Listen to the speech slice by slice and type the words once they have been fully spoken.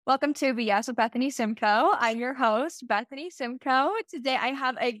Welcome to BS with Bethany Simko. I'm your host, Bethany Simko. Today I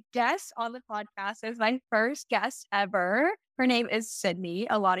have a guest on the podcast. It's my first guest ever. Her name is Sydney.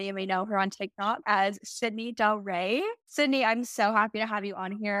 A lot of you may know her on TikTok as Sydney Del Rey. Sydney, I'm so happy to have you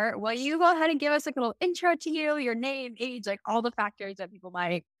on here. Will you go ahead and give us like a little intro to you, your name, age, like all the factors that people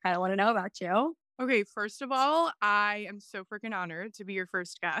might kind of want to know about you? Okay, first of all, I am so freaking honored to be your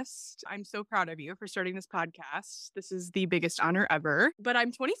first guest. I'm so proud of you for starting this podcast. This is the biggest honor ever. But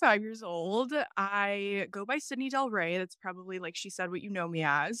I'm 25 years old. I go by Sydney Del Rey. That's probably, like she said, what you know me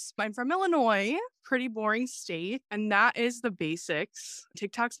as. I'm from Illinois, pretty boring state. And that is the basics.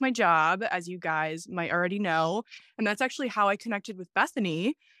 TikTok's my job, as you guys might already know. And that's actually how I connected with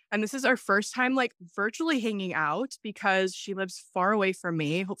Bethany. And this is our first time like virtually hanging out because she lives far away from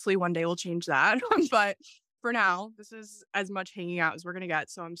me. Hopefully one day we'll change that. But for now, this is as much hanging out as we're going to get.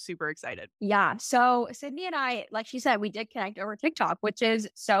 So I'm super excited. Yeah. So Sydney and I, like she said, we did connect over TikTok, which is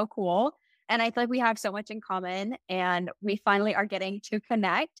so cool. And I feel like we have so much in common and we finally are getting to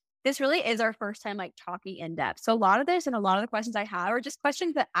connect. This really is our first time like talking in depth. So a lot of this and a lot of the questions I have are just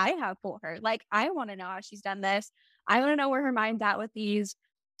questions that I have for her. Like I want to know how she's done this. I want to know where her mind's at with these.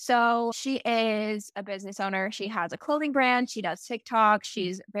 So she is a business owner. She has a clothing brand. She does TikTok.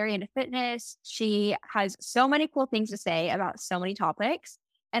 She's very into fitness. She has so many cool things to say about so many topics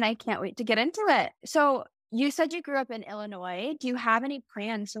and I can't wait to get into it. So you said you grew up in Illinois. Do you have any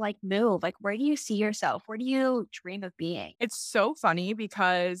plans to like move? Like, where do you see yourself? Where do you dream of being? It's so funny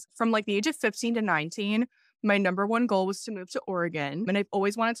because from like the age of 15 to 19, my number one goal was to move to Oregon. And I've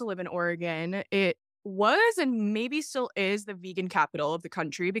always wanted to live in Oregon. It was and maybe still is the vegan capital of the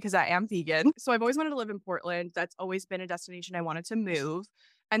country because I am vegan. So I've always wanted to live in Portland. That's always been a destination I wanted to move.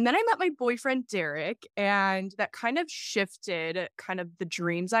 And then I met my boyfriend, Derek, and that kind of shifted kind of the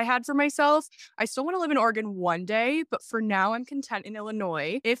dreams I had for myself. I still want to live in Oregon one day, but for now I'm content in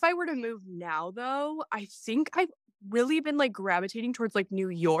Illinois. If I were to move now, though, I think I've really been like gravitating towards like New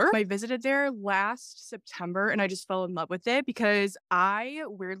York. I visited there last September and I just fell in love with it because I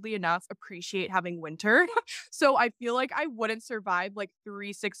weirdly enough appreciate having winter. So I feel like I wouldn't survive like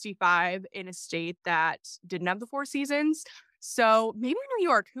 365 in a state that didn't have the four seasons. So maybe New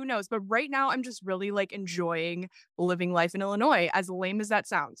York, who knows? But right now I'm just really like enjoying living life in Illinois, as lame as that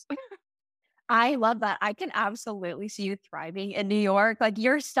sounds. I love that. I can absolutely see you thriving in New York. Like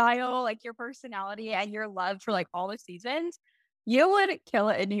your style, like your personality and your love for like all the seasons, you would kill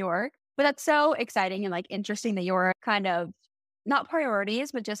it in New York. But that's so exciting and like interesting that you're kind of not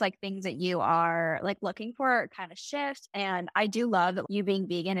priorities, but just like things that you are like looking for kind of shift. And I do love that you being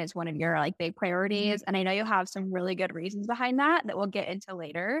vegan is one of your like big priorities. And I know you have some really good reasons behind that that we'll get into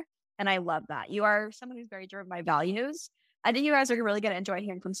later. And I love that. You are someone who's very driven by values. I think you guys are really going to enjoy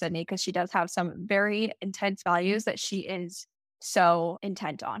hearing from Sydney because she does have some very intense values that she is so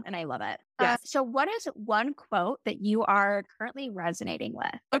intent on. And I love it. Yes. So, what is one quote that you are currently resonating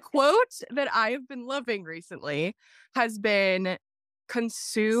with? A quote that I have been loving recently has been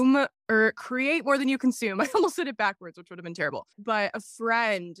consume or create more than you consume. I almost said it backwards, which would have been terrible. But a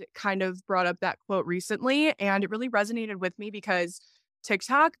friend kind of brought up that quote recently, and it really resonated with me because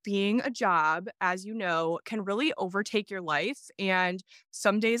TikTok being a job, as you know, can really overtake your life. And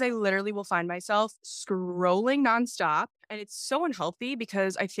some days I literally will find myself scrolling nonstop. And it's so unhealthy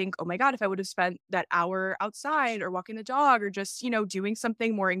because I think, oh my God, if I would have spent that hour outside or walking the dog or just, doing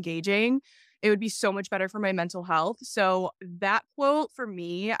something more engaging, it would be so much better for my mental health. So that quote for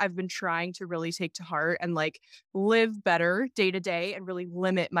me, I've been trying to really take to heart and like live better day to day and really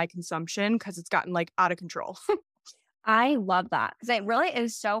limit my consumption because it's gotten like out of control. I love that because it really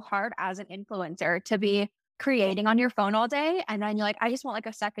is so hard as an influencer to be creating on your phone all day. And then you're like, I just want like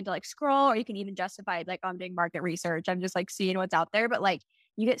a second to like scroll, or you can even justify it, like I'm doing market research. I'm just like seeing what's out there. But like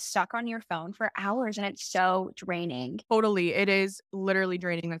you get stuck on your phone for hours and it's so draining. Totally. It is literally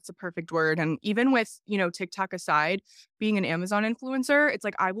draining. That's the perfect word. And even with, TikTok aside, being an Amazon influencer, it's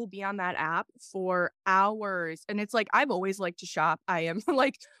like I will be on that app for hours. And it's like I've always liked to shop. I am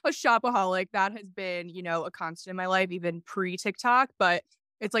like a shopaholic. That has been, a constant in my life, even pre-TikTok. But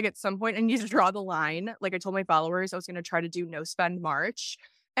it's like at some point I need to draw the line. Like I told my followers I was going to try to do no spend March.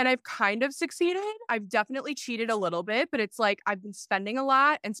 And I've kind of succeeded. I've definitely cheated a little bit, but it's like I've been spending a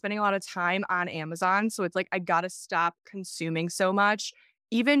lot and spending a lot of time on Amazon. So it's like I got to stop consuming so much,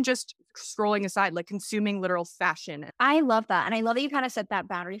 even just scrolling aside, like consuming literal fashion. I love that. And I love that you kind of set that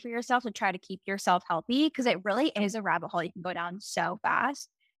boundary for yourself to try to keep yourself healthy because it really is a rabbit hole you can go down so fast.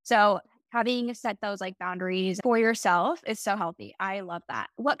 So having set those like boundaries for yourself is so healthy. I love that.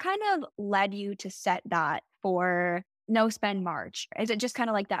 What kind of led you to set that for no spend March? Is it just kind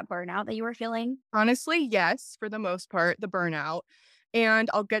of like that burnout that you were feeling? Honestly, yes, for the most part, the burnout. And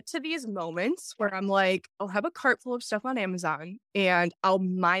I'll get to these moments where I'm like, I'll have a cart full of stuff on Amazon and I'll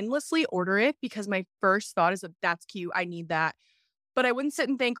mindlessly order it because my first thought is that that's cute. I need that. But I wouldn't sit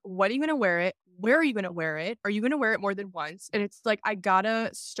and think, what are you going to wear it? Where are you going to wear it? Are you going to wear it more than once? And it's like, I gotta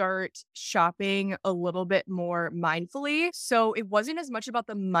start shopping a little bit more mindfully. So it wasn't as much about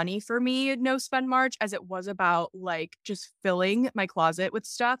the money for me, no spend March, as it was about like just filling my closet with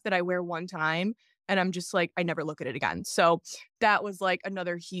stuff that I wear one time. And I'm just like, I never look at it again. So that was like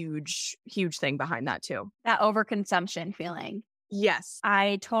another huge, huge thing behind that too. That overconsumption feeling. Yes.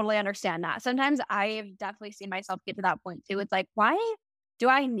 I totally understand that. Sometimes I've definitely seen myself get to that point too. It's like, why do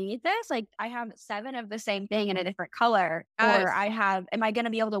I need this? Like, I have 7 of the same thing in a different color, or Yes. am I going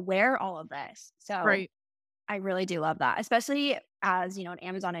to be able to wear all of this? So Right. I really do love that, especially as, an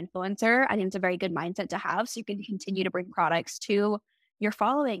Amazon influencer. I think it's a very good mindset to have so you can continue to bring products to your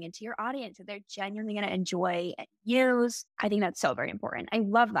following and to your audience that they're genuinely going to enjoy and use. I think that's so very important. I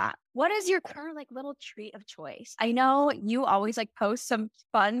love that. What is your current like little treat of choice? I know you always like post some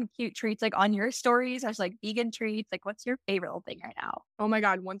fun, cute treats like on your stories. There's like vegan treats. Like, what's your favorite little thing right now? Oh my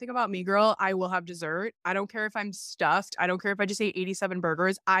God. One thing about me, girl, I will have dessert. I don't care if I'm stuffed. I don't care if I just ate 87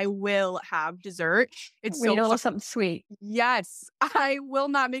 burgers. I will have dessert. It's We need so a little fun. something sweet. Yes, I will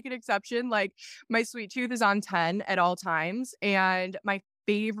not make an exception. Like my sweet tooth is on 10 at all times. And my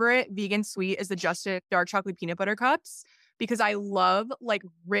favorite vegan sweet is the Justin dark chocolate peanut butter cups because I love like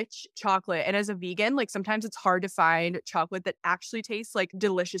rich chocolate. And as a vegan, like sometimes it's hard to find chocolate that actually tastes like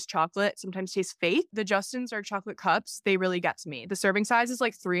delicious chocolate, sometimes tastes fake. The Justin's dark chocolate cups, they really get to me. The serving size is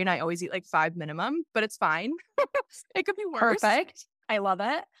like 3 and I always eat like 5 minimum, but it's fine. It could be worse. Perfect. I love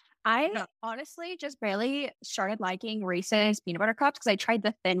it. I Yeah. honestly just barely started liking Reese's peanut butter cups because I tried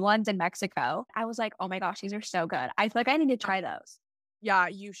the thin ones in Mexico. I was like, oh my gosh, these are so good. I feel like I need to try those. Yeah,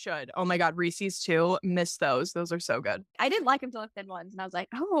 you should. Oh my God, Reese's too. Miss those. Those are so good. I didn't like them till the thin ones. And I was like,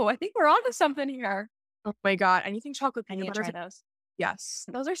 oh, I think we're onto something here. Oh my God, anything chocolate I peanut need to butter. try those. Yes.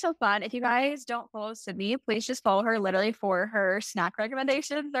 Those are so fun. If you guys don't follow Sydney, please just follow her literally for her snack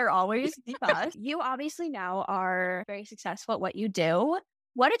recommendations. They're always the best. You obviously now are very successful at what you do.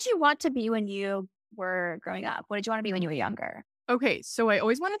 What did you want to be when you were growing up? What did you want to be when you were younger? Okay, so I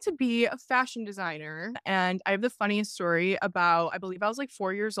always wanted to be a fashion designer. And I have the funniest story about, I believe I was like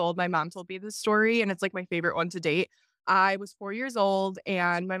 4 years old. My mom told me this story, and it's like my favorite one to date. I was 4 years old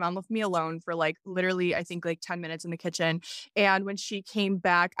and my mom left me alone for like literally, I think like 10 minutes in the kitchen. And when she came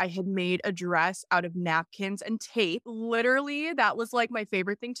back, I had made a dress out of napkins and tape. Literally, that was like my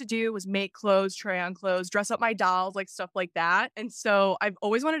favorite thing to do was make clothes, try on clothes, dress up my dolls, like stuff like that. And so I've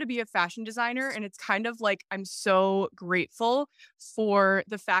always wanted to be a fashion designer. And it's kind of like I'm so grateful for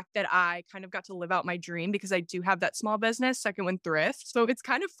the fact that I kind of got to live out my dream because I do have that small business, Second Wind Thrift. So it's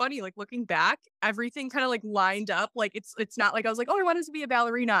kind of funny, like looking back, everything kind of like lined up. Like it's not like I was like, oh, I wanted to be a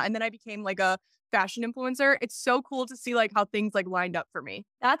ballerina. And then I became like a fashion influencer. It's so cool to see like how things like lined up for me.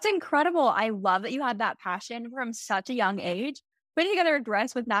 That's incredible. I love that you had that passion from such a young age. Putting together a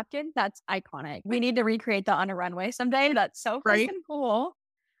dress with napkins, that's iconic. We need to recreate that on a runway someday. That's so Right. freaking cool.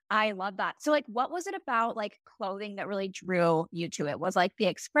 I love that. So, like, what was it about like clothing that really drew you to it? Was like the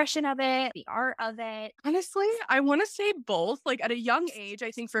expression of it, the art of it? Honestly, I want to say both. Like at a young age,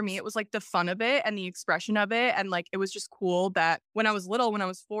 I think for me, it was like the fun of it and the expression of it. And like it was just cool that when I was little, when I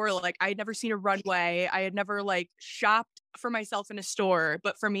was 4, like I had never seen a runway. I had never like shopped for myself in a store.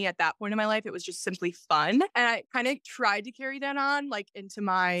 But for me at that point in my life, it was just simply fun. And I kind of tried to carry that on like into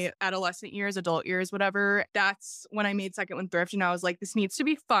my adolescent years, adult years, whatever. That's when I made Second Wind Thrift. And I was like, this needs to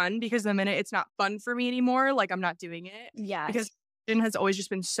be fun because the minute it's not fun for me anymore, like I'm not doing it because Yes. it has always just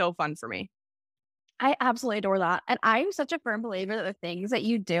been so fun for me. I absolutely adore that. And I'm such a firm believer that the things that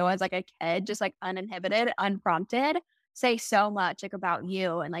you do as like a kid, just like uninhibited, unprompted, say so much like about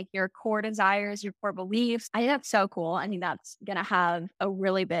you and like your core desires, your core beliefs. I think that's so cool. I think that's gonna have a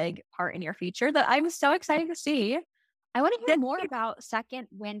really big part in your future that I'm so excited to see. I want to hear more about Second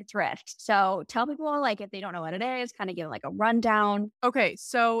Wind Thrift. So tell people like if they don't know what it is, kind of give like a rundown. Okay,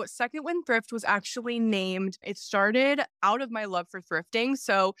 so Second Wind Thrift was actually named, it started out of my love for thrifting.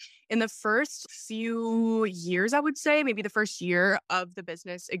 So, in the first few years, I would say, maybe the first year of the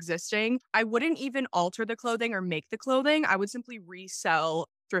business existing, I wouldn't even alter the clothing or make the clothing. I would simply resell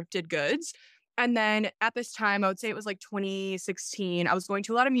thrifted goods. And then at this time, I would say it was like 2016, I was going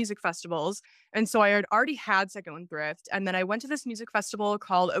to a lot of music festivals. And so I had already had Second Wind Thrift. And then I went to this music festival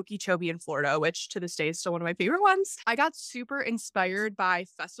called Okeechobee in Florida, which to this day is still one of my favorite ones. I got super inspired by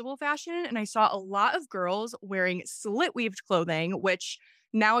festival fashion and I saw a lot of girls wearing slit weaved clothing, which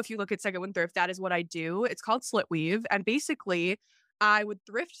now if you look at Second Wind Thrift, that is what I do. It's called slit weave. And basically, I would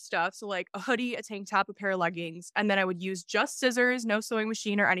thrift stuff. So like a hoodie, a tank top, a pair of leggings. And then I would use just scissors, no sewing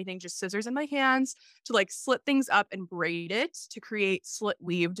machine or anything, just scissors in my hands to like slit things up and braid it to create slit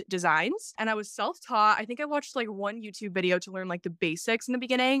weaved designs. And I was self-taught. I think I watched like one YouTube video to learn like the basics in the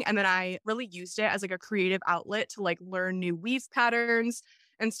beginning. And then I really used it as like a creative outlet to like learn new weave patterns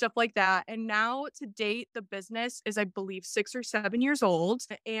and stuff like that. And now to date, the business is, I believe, 6 or 7 years old.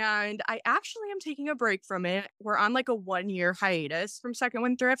 And I actually am taking a break from it. We're on like a 1 year hiatus from Second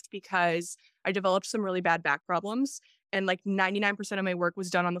Wind Thrift because I developed some really bad back problems. And like 99% of my work was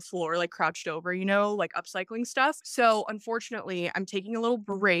done on the floor, like crouched over, like upcycling stuff. So unfortunately, I'm taking a little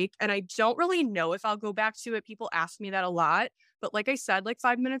break and I don't really know if I'll go back to it. People ask me that a lot. But like I said, like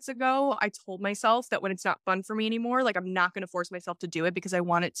 5 minutes ago, I told myself that when it's not fun for me anymore, like I'm not going to force myself to do it because I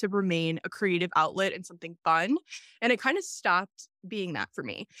want it to remain a creative outlet and something fun. And it kind of stopped being that for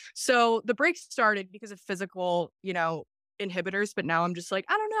me. So the break started because of physical, inhibitors. But now I'm just like,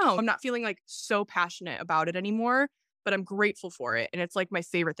 I don't know. I'm not feeling like so passionate about it anymore, but I'm grateful for it. And it's like my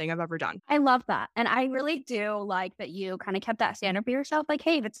favorite thing I've ever done. I love that. And I really do like that you kind of kept that standard for yourself. Like,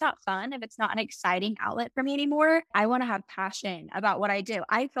 hey, if it's not fun, if it's not an exciting outlet for me anymore, I want to have passion about what I do.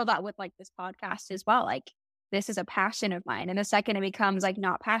 I feel that with like this podcast as well. Like, this is a passion of mine. And the second it becomes like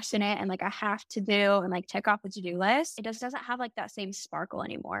not passionate and like I have to do and like check off the to do list, it just doesn't have like that same sparkle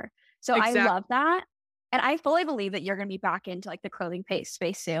anymore. So I Exactly. love that. And I fully believe that you're going to be back into like the clothing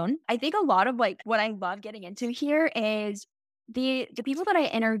space soon. I think a lot of like what I love getting into here is the people that I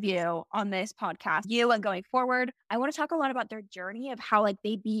interview on this podcast, you and going forward, I want to talk a lot about their journey of how like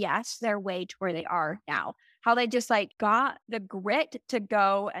they BS their way to where they are now. How they just like got the grit to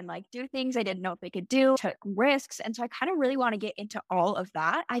go and like do things they didn't know if they could do, took risks. And so I kind of really want to get into all of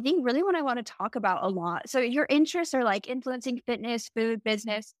that. I think really what I want to talk about a lot. So your interests are like influencing fitness, food,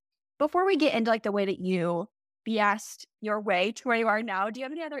 business. Before we get into like the way that you BS'd your way to where you are now, do you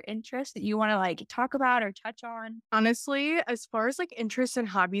have any other interests that you want to like talk about or touch on? Honestly, as far as like interests and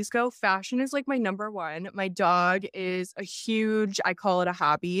hobbies go, fashion is like my number one. My dog is a huge, I call it a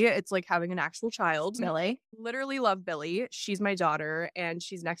hobby. It's like having an actual child. Billy? Literally love Billy. She's my daughter and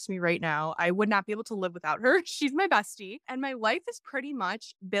she's next to me right now. I would not be able to live without her. She's my bestie. And my life is pretty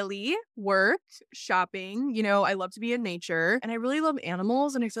much Billy, work, shopping. I love to be in nature and I really love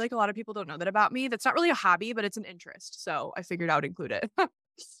animals. And I feel like a lot of people don't know that about me. That's not really a hobby, but it's an interest. So I figured I would include it.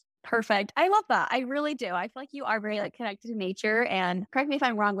 Perfect. I love that. I really do. I feel like you are very like connected to nature. And correct me if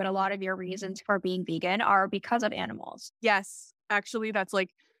I'm wrong, but a lot of your reasons for being vegan are because of animals. Yes, actually, that's like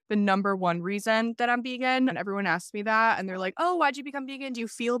the number one reason that I'm vegan. And everyone asks me that. And they're like, oh, why'd you become vegan? Do you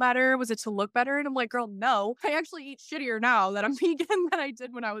feel better? Was it to look better? And I'm like, girl, no. I actually eat shittier now that I'm vegan than I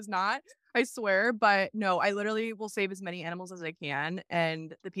did when I was not. I swear. But no, I literally will save as many animals as I can.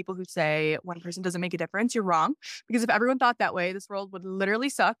 And the people who say one person doesn't make a difference, you're wrong. Because if everyone thought that way, this world would literally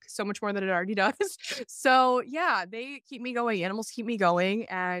suck so much more than it already does. So yeah, they keep me going. Animals keep me going.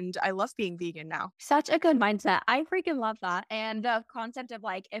 And I love being vegan now. Such a good mindset. I freaking love that. And the concept of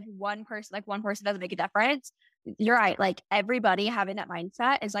like, if one person doesn't make a difference, you're right. Like everybody having that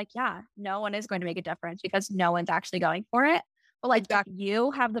mindset is like, yeah, no one is going to make a difference because no one's actually going for it. But like if Exactly. you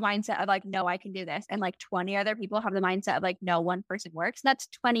have the mindset of like, no, I can do this. And like 20 other people have the mindset of like, no, one person works. That's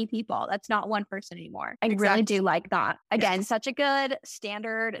 20 people. That's not one person anymore. I really do like that. Again, such a good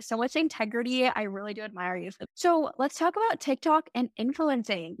standard, so much integrity. I really do admire you. So let's talk about TikTok and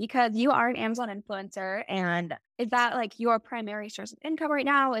influencing because you are an Amazon influencer. And is that like your primary source of income right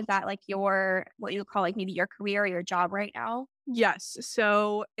now? Is that like your, what you call like maybe your career or your job right now? Yes.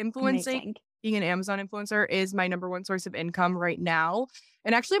 So influencing, Amazing. being an Amazon influencer is my number one source of income right now.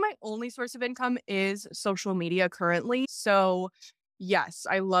 And actually, my only source of income is social media currently. So, yes,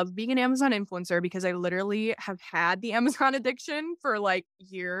 I love being an Amazon influencer because I literally have had the Amazon addiction for like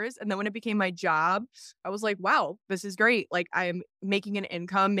years. And then when it became my job, I was like, wow, this is great. Like, I'm making an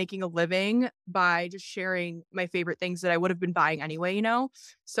income, making a living by just sharing my favorite things that I would have been buying anyway.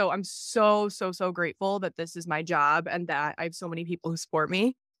 So, I'm so, so, so grateful that this is my job and that I have so many people who support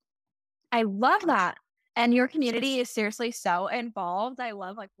me. I love that. And your community is seriously so involved. I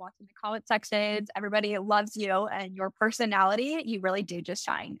love like watching the comment sections. Everybody loves you and your personality. You really do just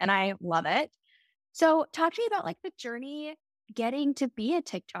shine. And I love it. So talk to me about like the journey getting to be a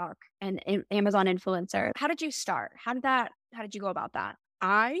TikTok and Amazon influencer. How did you start? How did you go about that?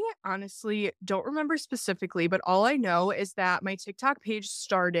 I honestly don't remember specifically, but all I know is that my TikTok page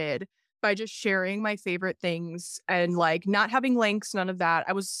started by just sharing my favorite things and like not having links, none of that.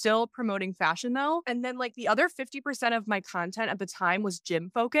 I was still promoting fashion though. And then like the other 50% of my content at the time was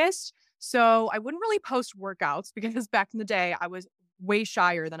gym focused. So I wouldn't really post workouts because back in the day I was way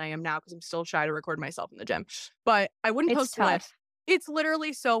shyer than I am now because I'm still shy to record myself in the gym. But I wouldn't It's post lifts. tough. It's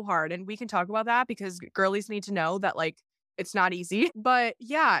literally so hard, and we can talk about that because girlies need to know that, like, it's not easy. But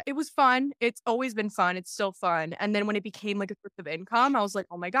yeah, it was fun. It's always been fun. It's still fun. And then when it became like a source of income, I was like,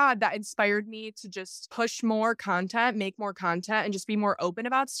 oh my God, that inspired me to just push more content, make more content, and just be more open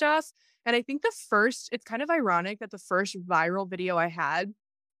about stuff. And I think it's kind of ironic that the first viral video I had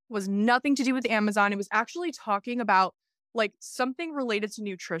was nothing to do with Amazon. It was actually talking about like something related to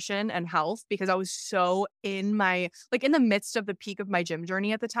nutrition and health because I was so in the midst of the peak of my gym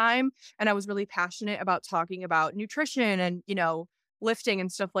journey at the time. And I was really passionate about talking about nutrition and, lifting and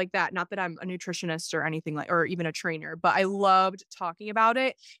stuff like that. Not that I'm a nutritionist or anything or even a trainer, but I loved talking about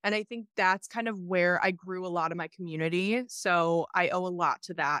it. And I think that's kind of where I grew a lot of my community. So I owe a lot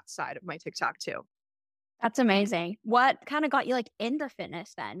to that side of my TikTok too. That's amazing. What kind of got you like into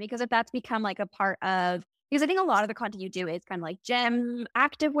fitness then? Because if that's become like a part of, because I think a lot of the content you do is kind of like gym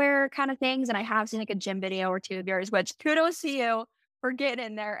activewear kind of things. And I have seen like a gym video or two of yours, which kudos to you for getting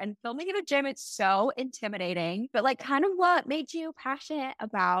in there and filming in a gym. It's so intimidating, but like kind of what made you passionate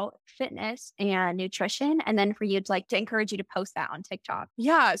about fitness and nutrition. And then for you to like to encourage you to post that on TikTok.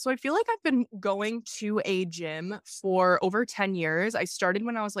 Yeah, so I feel like I've been going to a gym for over 10 years. I started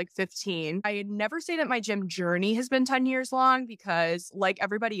when I was like 15. I never say that my gym journey has been 10 years long because, like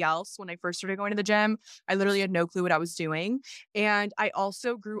everybody else, when I first started going to the gym, I literally had no clue what I was doing. And I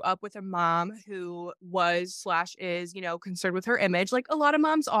also grew up with a mom who was/is, concerned with her image, like a lot of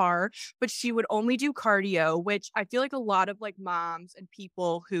moms are, but she would only do cardio, which I feel like a lot of like moms and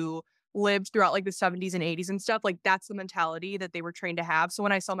people who lived throughout like the 70s and 80s and stuff, like that's the mentality that they were trained to have. So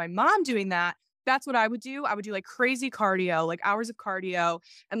when I saw my mom doing that, that's what I would do. I would do like crazy cardio, like hours of cardio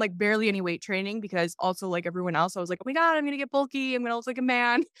and like barely any weight training because also like everyone else, I was like, oh my God, I'm going to get bulky. I'm going to look like a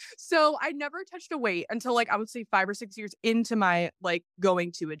man. So I never touched a weight until like I would say 5 or 6 years into my like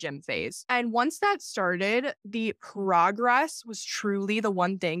going to a gym phase. And once that started, the progress was truly the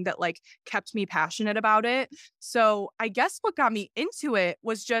one thing that like kept me passionate about it. So I guess what got me into it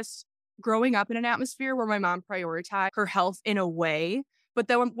was just growing up in an atmosphere where my mom prioritized her health in a way. But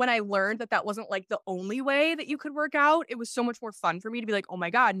then when I learned that that wasn't like the only way that you could work out, it was so much more fun for me to be like, oh my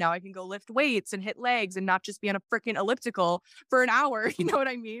God, now I can go lift weights and hit legs and not just be on a freaking elliptical for an hour. You know what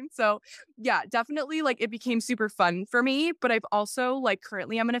I mean? So yeah, definitely like it became super fun for me. But I've also like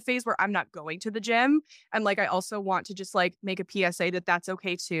currently I'm in a phase where I'm not going to the gym. And like I also want to just like make a PSA that that's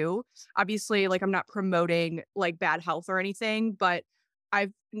okay too. Obviously, like I'm not promoting like bad health or anything, but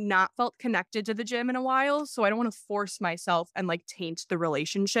I've not felt connected to the gym in a while, so I don't want to force myself and like taint the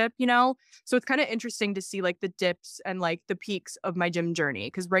relationship, you know? So it's kind of interesting to see like the dips and like the peaks of my gym journey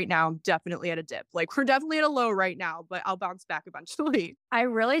because right now I'm definitely at a dip. Like we're definitely at a low right now, but I'll bounce back eventually. I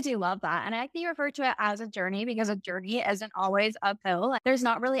really do love that. And I like that you refer to it as a journey because a journey isn't always uphill. There's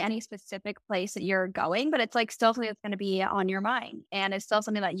not really any specific place that you're going, but it's like still something that's going to be on your mind. And it's still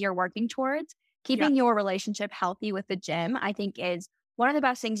something that you're working towards. Yeah, Keeping your relationship healthy with the gym, I think is one of the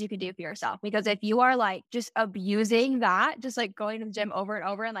best things you can do for yourself. Because if you are like just abusing that, just like going to the gym over and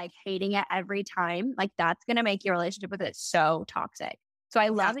over and like hating it every time, like that's going to make your relationship with it so toxic. So I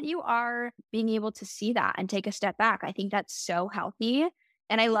yeah, love that you are being able to see that and take a step back. I think that's so healthy.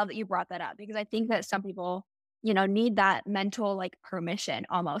 And I love that you brought that up because I think that some people, need that mental like permission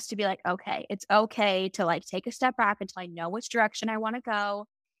almost to be like, okay, it's okay to like take a step back until I know which direction I want to go.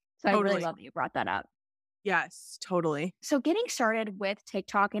 So I really totally. love that you brought that up. Yes, totally. So getting started with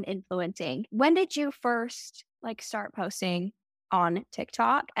TikTok and influencing, when did you first like start posting on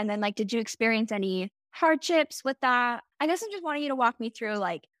TikTok? And then like did you experience any hardships with that? I guess I'm just wanting you to walk me through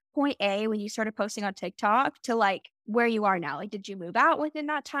like point A when you started posting on TikTok to like where you are now. Like did you move out within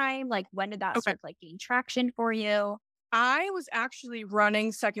that time? Like when did that Okay. start like gain traction for you? I was actually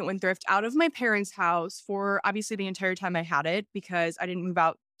running Second Wind Thrift out of my parents' house for obviously the entire time I had it because I didn't move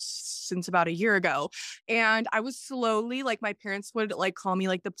out since about a year ago. And I was slowly, like my parents would like call me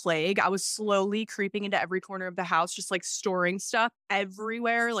like the plague. I was slowly creeping into every corner of the house, just like storing stuff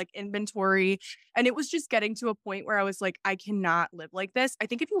everywhere, like inventory. And it was just getting to a point where I was like, I cannot live like this. I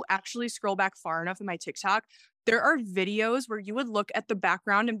think if you actually scroll back far enough in my TikTok, there are videos where you would look at the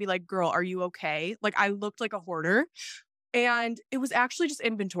background and be like, girl, are you okay? Like I looked like a hoarder. And it was actually just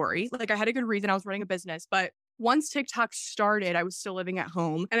inventory. Like I had a good reason I was running a business, but once TikTok started, I was still living at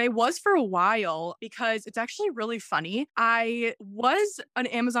home. And I was for a while because it's actually really funny. I was an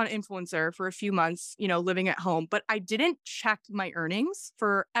Amazon influencer for a few months, living at home, but I didn't check my earnings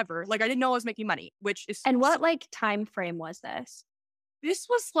forever. Like I didn't know I was making money, which is And what like time frame was this? this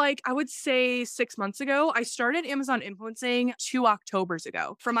was like, I would say 6 months ago. I started Amazon influencing 2 Octobers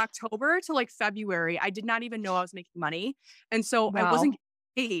ago. From October to like February, I did not even know I was making money. And so I wasn't Wow.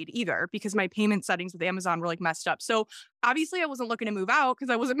 paid either because my payment settings with Amazon were like messed up. So obviously I wasn't looking to move out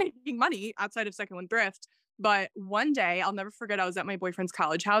because I wasn't making money outside of second one thrift. But one day I'll never forget, I was at my boyfriend's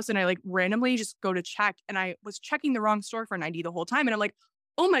college house and I like randomly just go to check and I was checking the wrong store for 90 the whole time. And I'm like,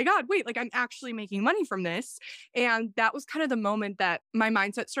 oh my God, wait, like I'm actually making money from this. And that was kind of the moment that my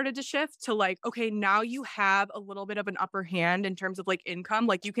mindset started to shift to like, okay, now you have a little bit of an upper hand in terms of like income.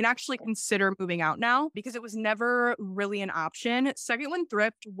 Like you can actually consider moving out now because it was never really an option. Second one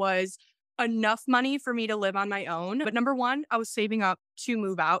thrift was enough money for me to live on my own. But number one, I was saving up to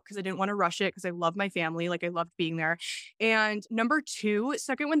move out because I didn't want to rush it because I love my family. Like I loved being there. And number two,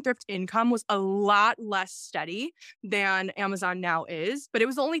 second one thrift income was a lot less steady than Amazon now is, but it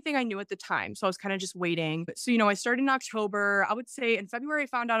was the only thing I knew at the time. So I was kind of just waiting. So, I started in October. I would say in February, I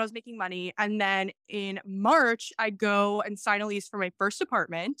found out I was making money. And then in March, I go and sign a lease for my first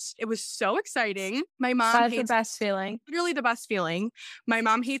apartment. It was so exciting. My mom That's the hates best feeling. literally the best feeling. My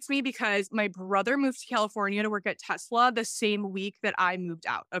mom hates me because my brother moved to California to work at Tesla the same week that I moved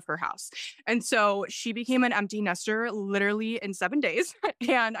out of her house. And so she became an empty nester literally in 7 days.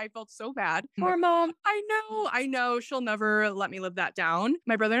 And I felt so bad. Poor mom. I know. She'll never let me live that down.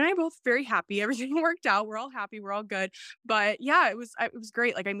 My brother and I are both very happy. Everything worked out. We're all happy. We're all good. But yeah, it was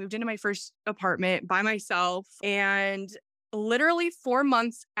great. Like I moved into my first apartment by myself and literally 4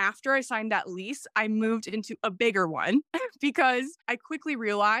 months after I signed that lease, I moved into a bigger one because I quickly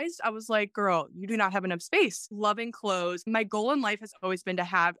realized I was like, girl, you do not have enough space. Loving clothes. My goal in life has always been to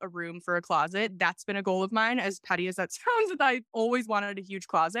have a room for a closet. That's been a goal of mine, as petty as that sounds, that I always wanted a huge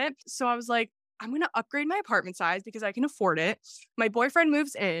closet. So I was like, I'm going to upgrade my apartment size because I can afford it. My boyfriend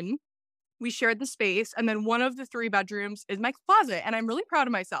moves in. We shared the space. And then one of the 3 bedrooms is my closet. And I'm really proud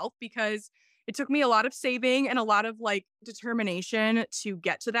of myself because it took me a lot of saving and a lot of like determination to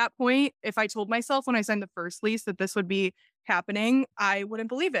get to that point. If I told myself when I signed the first lease that this would be happening, I wouldn't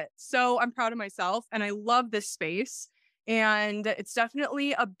believe it. So I'm proud of myself and I love this space. And it's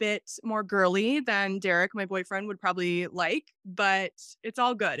definitely a bit more girly than Derek, my boyfriend, would probably like, but it's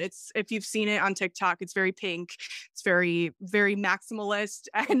all good. If you've seen it on TikTok, it's very pink. It's very, very maximalist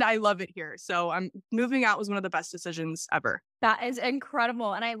and I love it here. So I'm moving out was one of the best decisions ever. That is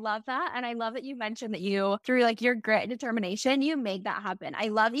incredible. And I love that. And I love that you mentioned that you, through like your grit and determination, you made that happen. I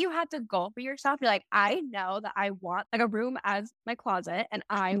love that you had to goal for yourself. You're like, I know that I want like a room as my closet and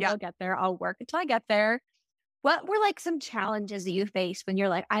I Yeah. will get there. I'll work until I get there. What were like some challenges that you faced when you're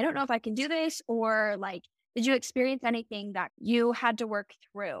like, I don't know if I can do this? Or like, did you experience anything that you had to work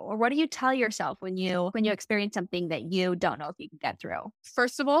through? Or what do you tell yourself when you experience something that you don't know if you can get through?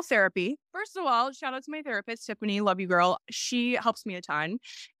 First of all, therapy. First of all, shout out to my therapist, Tiffany. Love you, girl. She helps me a ton.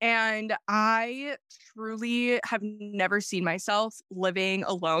 And I truly have never seen myself living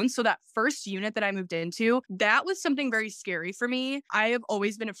alone. So that first unit that I moved into, that was something very scary for me. I have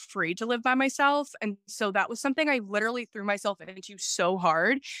always been afraid to live by myself. And so that was something I literally threw myself into so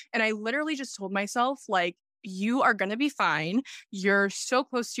hard. And I literally just told myself, like, you are going to be fine. You're so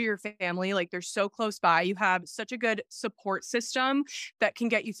close to your family. Like they're so close by. You have such a good support system that can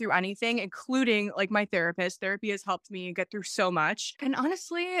get you through anything, including like my therapist. Therapy has helped me get through so much. And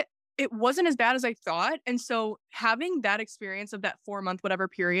honestly, it wasn't as bad as I thought. And so having that experience of that 4 month, whatever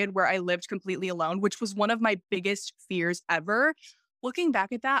period where I lived completely alone, which was one of my biggest fears ever, looking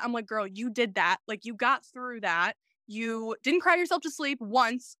back at that, I'm like, girl, you did that. Like you got through that. You didn't cry yourself to sleep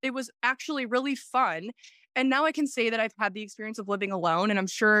once. It was actually really fun. And now I can say that I've had the experience of living alone. And I'm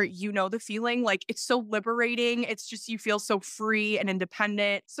sure you know the feeling. Like it's so liberating. It's just you feel so free and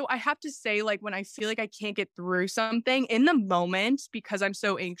independent. So I have to say, like, when I feel like I can't get through something in the moment because I'm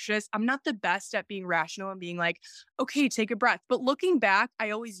so anxious, I'm not the best at being rational and being like, okay, take a breath. But looking back, I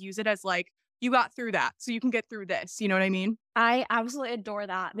always use it as like, you got through that. So you can get through this. You know what I mean? I absolutely adore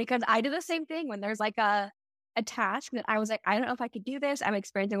that because I do the same thing when there's like a task that I was like, I don't know if I could do this. I'm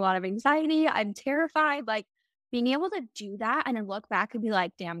experiencing a lot of anxiety. I'm terrified. Like being able to do that and then look back and be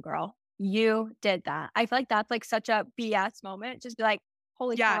like, damn girl, you did that. I feel like that's like such a BS moment. Just be like,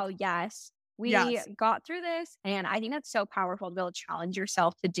 holy Yes. cow, yes, we Yes. got through this. And I think that's so powerful to be able to challenge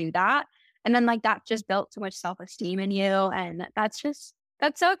yourself to do that. And then like that just built so much self-esteem in you. And that's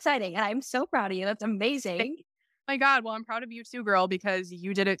so exciting. And I'm so proud of you. That's amazing. My God, well, I'm proud of you too, girl, because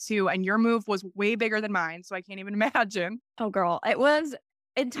you did it too. And your move was way bigger than mine. So I can't even imagine. Oh, girl, it was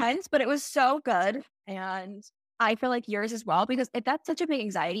intense, but it was so good. And I feel like yours as well, because if that's such a big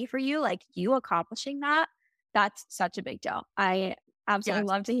anxiety for you, like you accomplishing that, that's such a big deal. I absolutely Yes.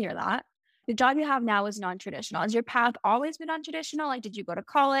 love to hear that. The job you have now is non-traditional. Has your path always been non-traditional? Like, did you go to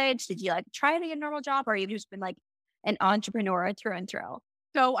college? Did you like try to get a normal job, or you just been like an entrepreneur through and through?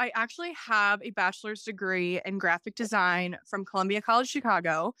 So I actually have a bachelor's degree in graphic design from Columbia College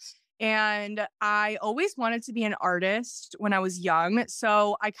Chicago. And I always wanted to be an artist when I was young.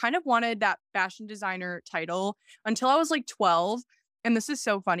 So I kind of wanted that fashion designer title until I was like 12. And this is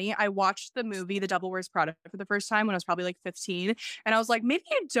so funny. I watched the movie The Devil Wears Prada for the first time when I was probably like 15. And I was like, maybe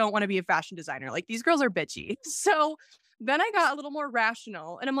I don't want to be a fashion designer. Like these girls are bitchy. So then I got a little more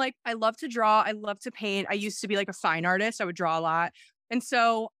rational and I'm like, I love to draw. I love to paint. I used to be like a fine artist. I would draw a lot. And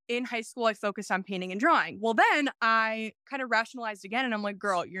so in high school, I focused on painting and drawing. Well, then I kind of rationalized again and I'm like,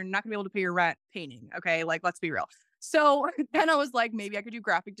 girl, you're not gonna be able to pay your rent painting. Okay. Like, let's be real. So then I was like, maybe I could do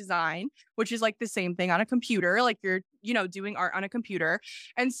graphic design, which is like the same thing on a computer, like you're, doing art on a computer.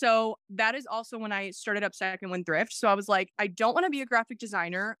 And so that is also when I started up Second Wind Thrift. So I was like, I don't want to be a graphic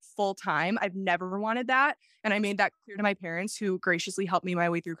designer full time. I've never wanted that. And I made that clear to my parents who graciously helped me my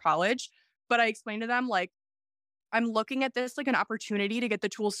way through college. But I explained to them, like, I'm looking at this like an opportunity to get the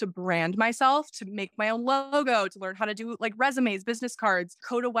tools to brand myself, to make my own logo, to learn how to do like resumes, business cards,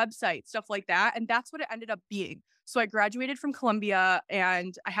 code a website, stuff like that. And that's what it ended up being. So I graduated from Columbia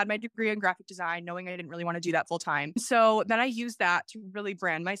and I had my degree in graphic design, knowing I didn't really want to do that full time. So then I used that to really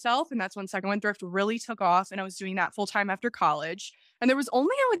brand myself. And that's when Second Wind Thrift really took off. And I was doing that full time after college. And there was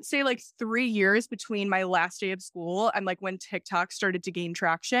only, I would say, like 3 years between my last day of school and like when TikTok started to gain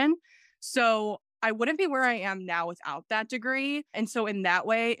traction. So I wouldn't be where I am now without that degree. And so in that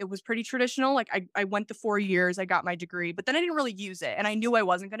way, it was pretty traditional. Like I went the 4 years, I got my degree, but then I didn't really use it. And I knew I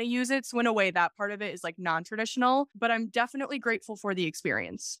wasn't going to use it. So in a way, that part of it is like non-traditional, but I'm definitely grateful for the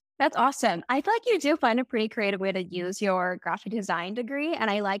experience. That's awesome. I feel like you do find a pretty creative way to use your graphic design degree.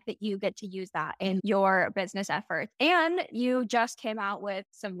 And I like that you get to use that in your business efforts. And you just came out with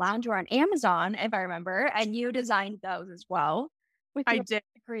some loungewear on Amazon, if I remember, and you designed those as well with I your did.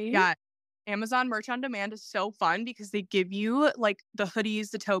 degree. Yeah. Amazon Merch on Demand is so fun because they give you like the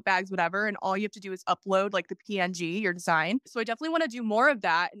hoodies, the tote bags, whatever, and all you have to do is upload like the PNG, your design. So I definitely want to do more of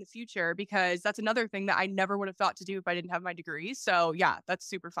that in the future because that's another thing that I never would have thought to do if I didn't have my degree. So yeah, that's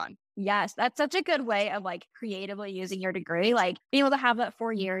super fun. Yes, that's such a good way of like creatively using your degree, like being able to have that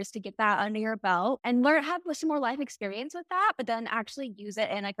 4 years to get that under your belt and learn have some more life experience with that, but then actually use it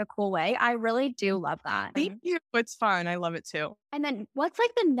in like a cool way. I really do love that. Thank you. It's fun. I love it too. And then what's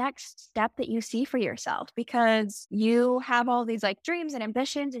like the next step that you see for yourself? Because you have all these like dreams and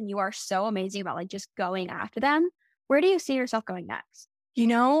ambitions and you are so amazing about like just going after them. Where do you see yourself going next? You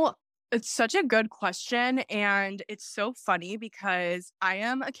know, it's such a good question. And it's so funny because I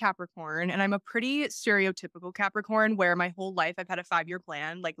am a Capricorn and I'm a pretty stereotypical Capricorn where my whole life I've had a 5 year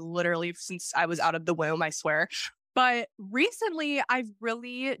plan, like literally since I was out of the womb, I swear. But recently I've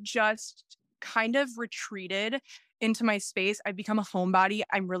really just kind of retreated into my space. I've become a homebody.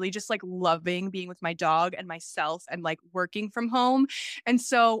 I'm really just like loving being with my dog and myself and like working from home. And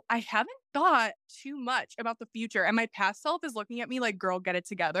so I haven't thought too much about the future. And my past self is looking at me like, girl, get it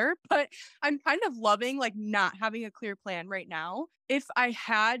together. But I'm kind of loving like not having a clear plan right now. If I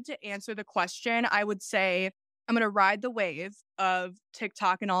had to answer the question, I would say I'm going to ride the wave of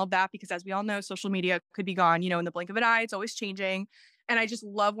TikTok and all of that because as we all know, social media could be gone, in the blink of an eye. It's always changing. And I just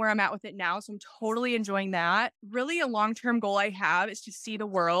love where I'm at with it now. So I'm totally enjoying that. Really, a long-term goal I have is to see the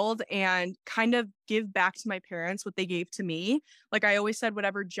world and kind of give back to my parents what they gave to me. Like I always said,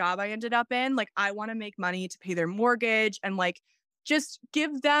 whatever job I ended up in, like I want to make money to pay their mortgage and like just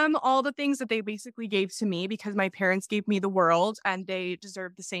give them all the things that they basically gave to me because my parents gave me the world and they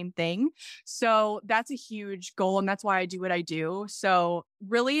deserve the same thing. So that's a huge goal. And that's why I do what I do. So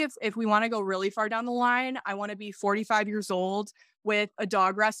really, if we want to go really far down the line, I want to be 45 years old with a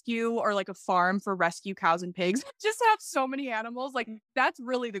dog rescue or like a farm for rescue cows and pigs. Just have so many animals. Like that's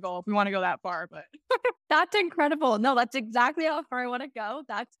really the goal if we want to go that far. But That's incredible. No, that's exactly how far I want to go.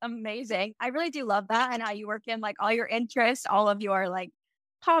 That's amazing. I really do love that and how you work in like all your interests, all of your like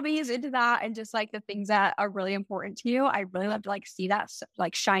hobbies into that and just like the things that are really important to you. I really love to like see that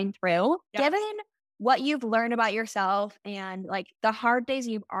like shine through. yeah. Given what you've learned about yourself and like the hard days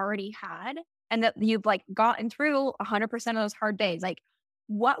you've already had and that you've like gotten through 100% of those hard days, like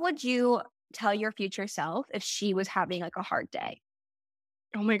what would you tell your future self if she was having like a hard day?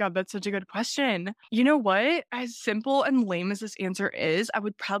 Oh my God, that's such a good question. You know what? As simple and lame as this answer is, I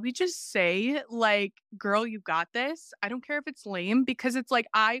would probably just say, like, girl, you got this. I don't care if it's lame because it's like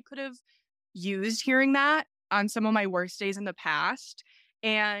I could have used hearing that on some of my worst days in the past.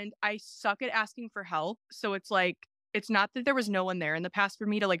 And I suck at asking for help. So it's like, it's not that there was no one there in the past for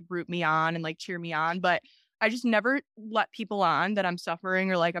me to like root me on and like cheer me on, but I just never let people on that I'm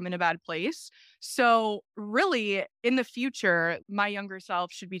suffering or like I'm in a bad place. So, really, in the future, my younger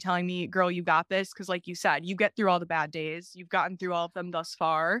self should be telling me, girl, you got this. Cause, like you said, you get through all the bad days, you've gotten through all of them thus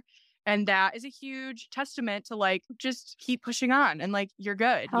far. And that is a huge testament to like just keep pushing on and like you're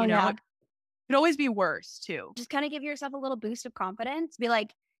good. Oh, It yeah. could always be worse too. Just kind of give yourself a little boost of confidence. Be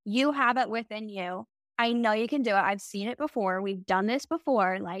like, you have it within you. I know you can do it. I've seen it before. We've done this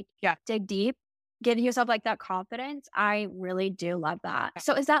before. Like, Yeah. dig deep, give yourself like that confidence. I really do love that.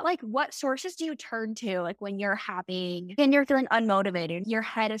 So, is that like what sources do you turn to, like when you're having and you're feeling unmotivated, your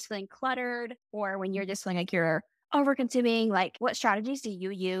head is feeling cluttered, or when you're just feeling like you're over consuming? Like, what strategies do you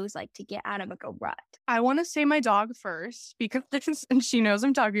use like to get out of like a rut? I want to say my dog first because and she knows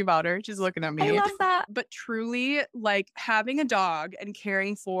I'm talking about her. She's looking at I me. love that. But truly, like having a dog and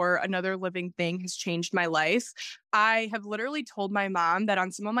caring for another living thing has changed my life. I have literally told my mom that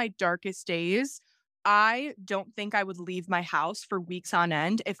on some of my darkest days, I don't think I would leave my house for weeks on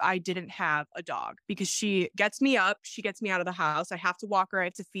end if I didn't have a dog because she gets me up, she gets me out of the house. I have to walk her, I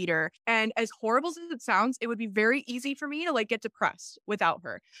have to feed her. And as horrible as it sounds, it would be very easy for me to like get depressed without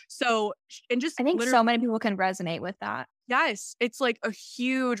her. So, and just I think literally, so many people can resonate with that. yes, it's like a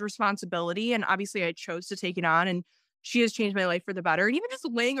huge responsibility. And obviously, I chose to take it on. And she has changed my life for the better. And even just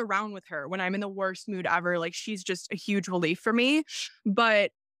laying around with her when I'm in the worst mood ever, like she's just a huge relief for me.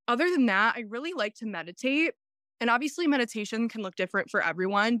 But other than that, I really like to meditate. And obviously, meditation can look different for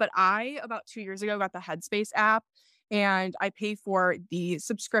everyone. But I, about 2 years ago, got the Headspace app and I pay for the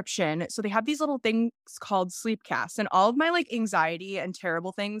subscription. So they have these little things called sleep casts. And all of my like anxiety and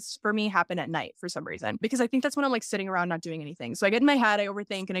terrible things for me happen at night for some reason, because I think that's when I'm like sitting around not doing anything. So I get in my head, I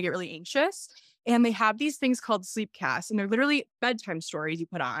overthink and I get really anxious. And they have these things called sleep casts, and they're literally bedtime stories you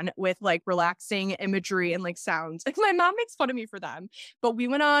put on with like relaxing imagery and like sounds. Like my mom makes fun of me for them, but we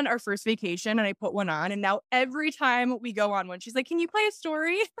went on our first vacation and I put one on. And now every time we go on one, she's like, can you play a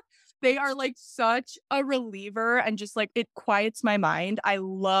story? They are like such a reliever and just like it quiets my mind. I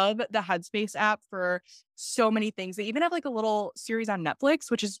love the Headspace app for so many things. They even have like a little series on Netflix,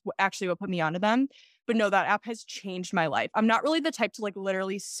 which is actually what put me onto them. But no, that app has changed my life. I'm not really the type to like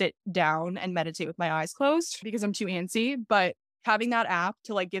literally sit down and meditate with my eyes closed because I'm too antsy, but having that app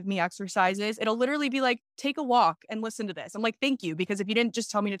to like give me exercises, it'll literally be like, take a walk and listen to this. I'm like, thank you. Because if you didn't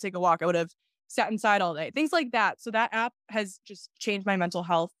just tell me to take a walk, I would have sat inside all day. Things like that. So that app has just changed my mental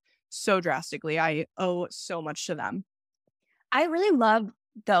health so drastically. I owe so much to them. I really love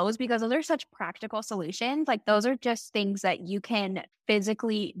those because those are such practical solutions. Like those are just things that you can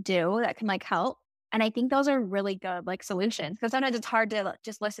physically do that can like help. And I think those are really good like solutions because sometimes it's hard to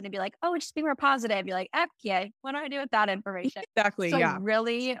just listen and be like, oh, just be more positive. You're like, heck yeah, what do I do with that information? Exactly. So I Yeah.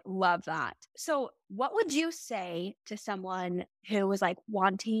 really love that. So what would you say to someone who was like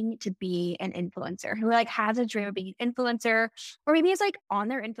wanting to be an influencer, who like has a dream of being an influencer, or maybe is like on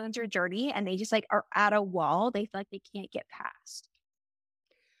their influencer journey and they just like are at a wall they feel like they can't get past?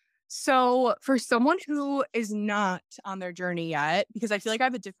 So, for someone who is not on their journey yet, because I feel like I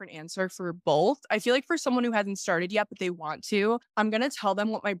have a different answer for both. I feel like for someone who hasn't started yet, but they want to, I'm going to tell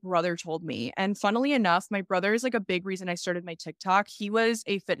them what my brother told me. And funnily enough, my brother is like a big reason I started my TikTok. He was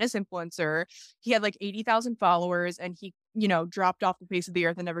a fitness influencer. He had like 80,000 followers and he, dropped off the face of the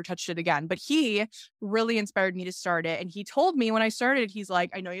earth and never touched it again. But he really inspired me to start it. And he told me when I started, he's like,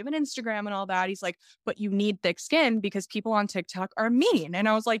 I know you have an Instagram and all that. He's like, but you need thick skin because people on TikTok are mean. And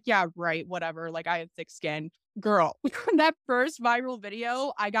I was like, yeah, right, whatever. Like I have thick skin. Girl, that first viral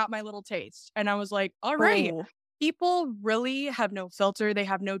video, I got my little taste. And I was like, all right, Oh, people really have no filter. They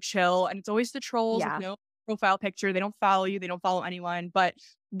have no chill. And it's always the trolls with yeah. no profile picture. They don't follow you. They don't follow anyone, but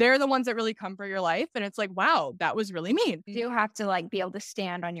they're the ones that really come for your life. And it's like, wow, that was really mean. You do have to like be able to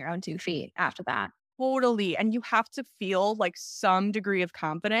stand on your own 2 feet after that. Totally. And you have to feel like some degree of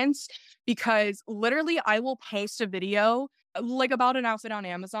confidence because literally I will post a video like about an outfit on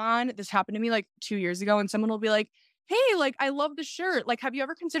Amazon. This happened to me like 2 years ago and someone will be like, hey, like I love the shirt. Like, have you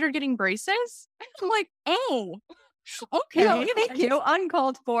ever considered getting braces? I'm like, oh, okay. Thank you.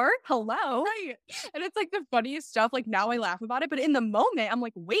 Uncalled for. Hello. Right. And it's like the funniest stuff. Like now I laugh about it, but in the moment, I'm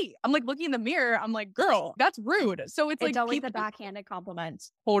like, wait, I'm like looking in the mirror. I'm like, girl, that's rude. So it's It's like always people a backhanded compliment.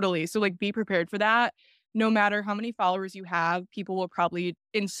 totally. So like be prepared for that. No matter how many followers you have, people will probably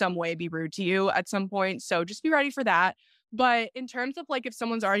in some way be rude to you at some point. So just be ready for that. But in terms of like if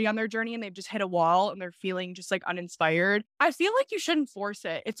someone's already on their journey and they've just hit a wall and they're feeling just like uninspired, I feel like you shouldn't force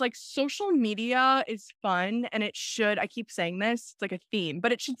it. It's like social media is fun and it should, I keep saying this, it's like a theme,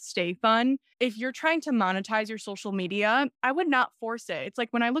 but it should stay fun. If you're trying to monetize your social media, I would not force it. It's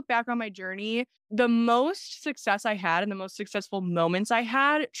like when I look back on my journey, the most success I had and the most successful moments I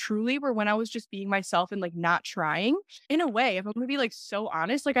had truly were when I was just being myself and like not trying. In a way, if I'm gonna be like so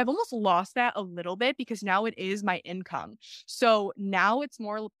honest, like I've almost lost that a little bit because now it is my income. So now it's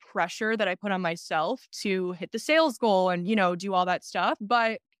more pressure that I put on myself to hit the sales goal and, do all that stuff.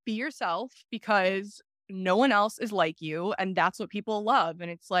 But be yourself because no one else is like you. And that's what people love.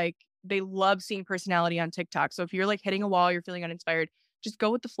 And it's like they love seeing personality on TikTok. So if you're like hitting a wall, you're feeling uninspired, just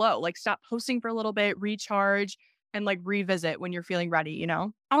go with the flow. Like stop posting for a little bit, recharge, and like revisit when you're feeling ready?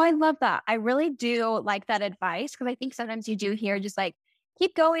 Oh, I love that. I really do like that advice because I think sometimes you do hear just like,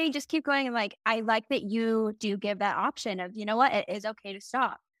 keep going, just keep going. And like, I like that you do give that option of, you know what, it is okay to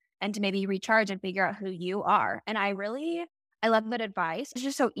stop and to maybe recharge and figure out who you are. And I love that advice. It's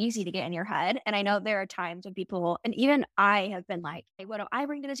just so easy to get in your head. And I know there are times when people, and even I have been like, hey, what do I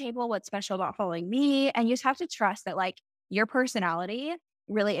bring to the table? What's special about following me? And you just have to trust that like your personality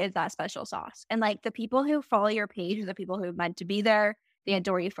really is that special sauce. And like the people who follow your page are the people who are meant to be there. They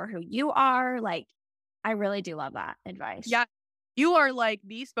adore you for who you are. Like, I really do love that advice. Yeah. You are like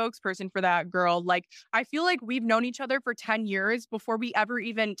the spokesperson for that, girl. Like, I feel like we've known each other for 10 years before we ever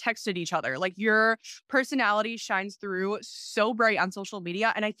even texted each other. Like, your personality shines through so bright on social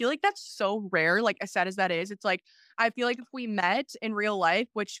media. And I feel like that's so rare. Like, as sad as that is, it's like, I feel like if we met in real life,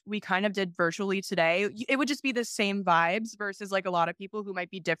 which we kind of did virtually today, it would just be the same vibes versus like a lot of people who might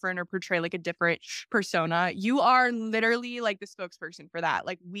be different or portray like a different persona. You are literally like the spokesperson for that.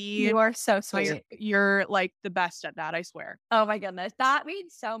 Like, You are so sweet. you're like the best at that, I swear. Oh my goodness. That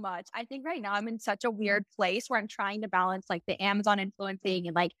means so much. I think right now I'm in such a weird place where I'm trying to balance like the Amazon influencing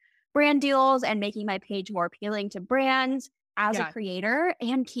and like brand deals and making my page more appealing to brands as a Yeah. creator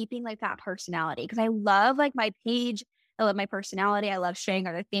and keeping like that personality. Cause I love like my page. I love my personality. I love sharing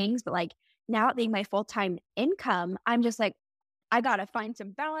other things. But like now it being my full time income, I'm just like, I gotta find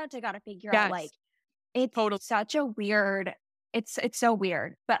some balance. I gotta figure out like Yes. it's Totally. such a weird it's so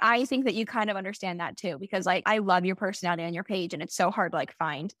weird, but I think that you kind of understand that too because, like, I love your personality on your page, and it's so hard to, like,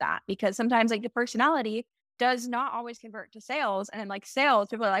 find that because sometimes, like, the personality does not always convert to sales, and then, like, sales,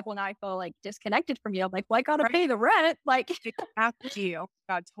 people are like, "Well, now I feel, like, disconnected from you." I'm like, "Well, I gotta Right. pay the rent." Like, Exactly. Oh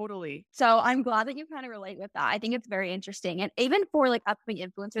my God, totally. so I'm glad that you kinda relate with that. I think it's very interesting, and even for, like, upcoming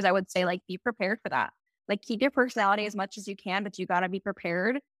influencers, I would say, like, be prepared for that. Like, keep your personality as much as you can, but you gotta be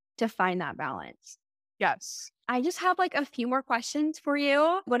prepared to find that balance. Yes. I just have like a few more questions for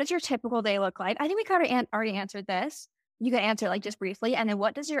you. What does your typical day look like? I think we kind of already answered this. You can answer like just briefly. And then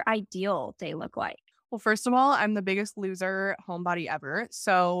what does your ideal day look like? Well, first of all, I'm the biggest loser homebody ever.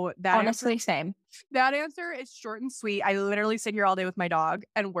 So Honestly, same. that answer is short and sweet. I literally sit here all day with my dog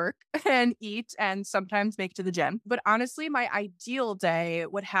and work and eat and sometimes make it to the gym. But honestly, my ideal day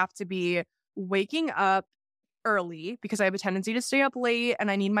would have to be waking up early because I have a tendency to stay up late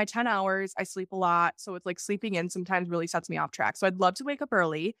and I need my 10 hours. I sleep a lot. So it's like sleeping in sometimes really sets me off track. So I'd love to wake up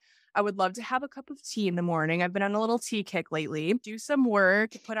early. I would love to have a cup of tea in the morning. I've been on a little tea kick lately. Do some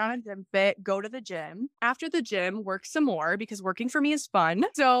work, put on a gym fit, go to the gym. After the gym, work some more because working for me is fun.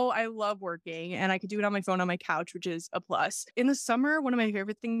 So I love working and I could do it on my phone on my couch, which is a plus. In the summer, one of my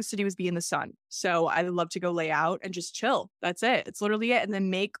favorite things to do is be in the sun. So I love to go lay out and just chill. That's it. It's literally it. And then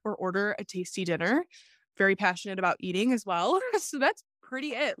make or order a tasty dinner. Very passionate about eating as well. So that's pretty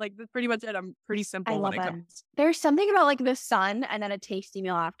it. Like that's pretty much it. I'm pretty I simple when love it it. comes. There's something about like the sun and then a tasty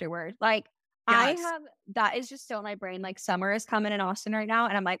meal afterward. Like I Yes. have that is just so in my brain. Like summer is coming in Austin right now.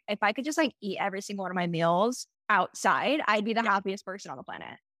 And I'm like, if I could just like eat every single one of my meals outside, I'd be the Yeah. happiest person on the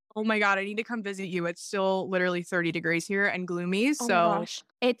planet. Oh my God, I need to come visit you. It's still literally 30 degrees here and gloomy. Oh my So, gosh.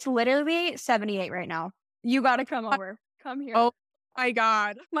 It's literally 78 right now. You gotta come over. Come here. oh my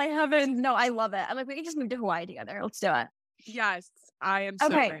God. My heavens. No, I love it. I'm like, we can just move to Hawaii together. Let's do it. Yes, I am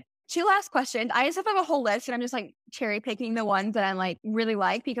so Okay. ready. Two last questions. I just have like a whole list and I'm just like cherry picking the ones that I like really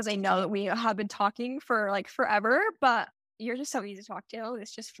like because I know that we have been talking for like forever, but you're just so easy to talk to.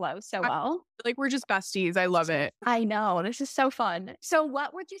 This just flows so I feel well. like we're just besties. I love it. I know. This is so fun. So,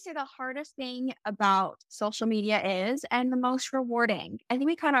 what would you say the hardest thing about social media is and the most rewarding? I think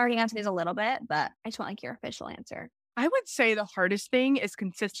we kind of already answered these a little bit, but I just want like your official answer. I would say the hardest thing is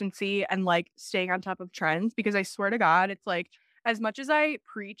consistency and like staying on top of trends because I swear to God, it's like as much as I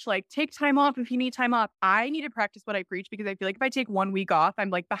preach, like take time off if you need time off, I need to practice what I preach because I feel like if I take 1 week off,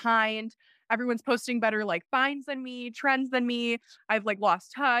 I'm like behind. Everyone's posting better like finds than me, trends than me. I've like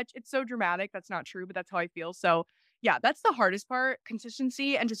lost touch. It's so dramatic. That's not true, but that's how I feel. So Yeah, that's the hardest part,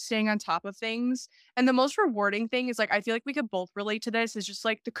 consistency and just staying on top of things. And the most rewarding thing is like, I feel like we could both relate to this is just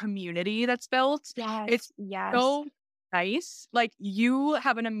like the community that's built. It's Yes, yes. so nice. Like you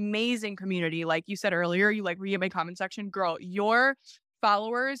have an amazing community. Like you said earlier, you like read my comment section. Girl, your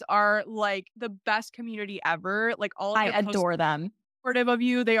followers are like the best community ever. Like all of I your posts adore them. supportive of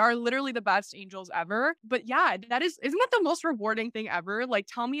you. They are literally the best angels ever. But yeah, isn't that the most rewarding thing ever? Like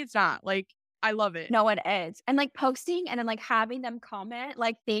tell me it's not. Like I love it. No, it is. And like posting and then like having them comment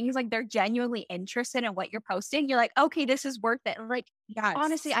like things like they're genuinely interested in what you're posting. You're like, okay, this is worth it. And, like,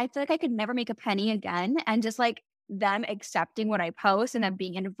 honestly, Yes. I feel like I could never make a penny again. And just like them accepting what I post and them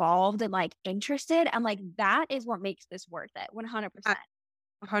being involved and like interested. I'm like, that is what makes this worth it. 100%.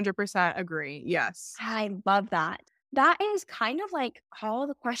 100% agree. Yes. I love that. That is kind of like all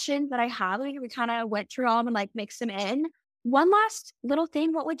the questions that I have. Like we kind of went through them and like mixed them in. One last little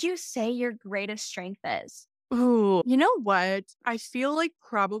thing. What would you say your greatest strength is? Ooh, you know what? I feel like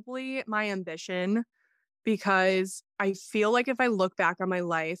probably my ambition because I feel like if I look back on my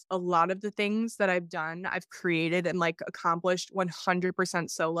life, a lot of the things that I've done, I've created and like accomplished 100%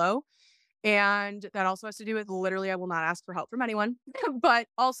 solo. And that also has to do with literally, I will not ask for help from anyone, but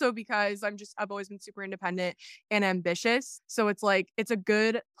also because I've always been super independent and ambitious. So it's like, it's a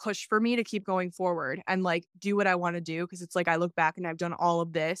good push for me to keep going forward and like do what I want to do. Cause it's like, I look back and I've done all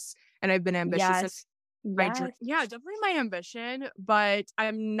of this and I've been ambitious and Yes. Yes. yeah, definitely my ambition, but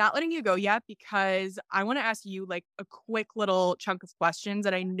I'm not letting you go yet because I want to ask you like a quick little chunk of questions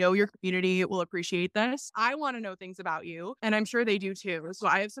and I know your community will appreciate this. I want to know things about you and I'm sure they do too. So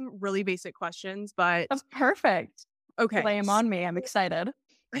I have some really basic questions, but That's perfect. okay. Lay 'em on me. I'm excited.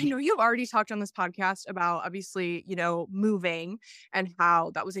 I know you've already talked on this podcast about obviously, moving and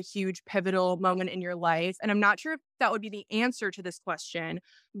how that was a huge pivotal moment in your life. And I'm not sure if that would be the answer to this question,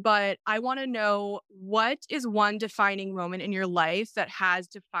 but I want to know what is one defining moment in your life that has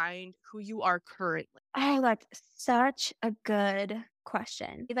defined who you are currently? Oh, that's such a good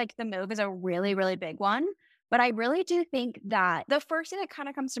question. Like the move is a really, really big one. But I really do think that the first thing that kind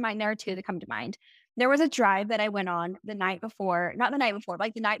of comes to mind, there are two that come to mind. There was a drive that I went on the night before, not the night before, but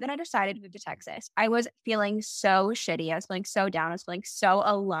like the night that I decided to move to Texas. I was feeling so shitty. I was feeling so down. I was feeling so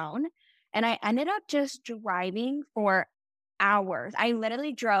alone. And I ended up just driving for hours. I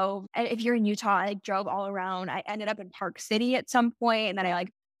literally drove, and if you're in Utah, I drove all around. I ended up in Park City at some point, and then I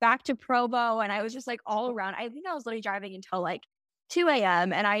like back to Provo, and I was just like all around. I think I was literally driving until like 2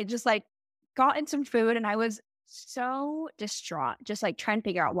 a.m. and I just like gotten some food and I was so distraught, just like trying to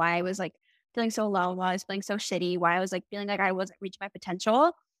figure out why I was like feeling so low, why I was feeling so shitty, why I was like feeling like I wasn't reaching my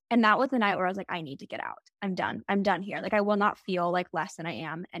potential. And that was the night where I was like, I need to get out. I'm done. I'm done here. Like I will not feel like less than I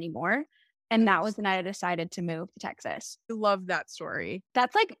am anymore. And that was the night I decided to move to Texas. I love that story.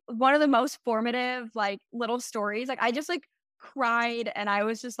 That's like one of the most formative, like little stories. Like I just like cried and I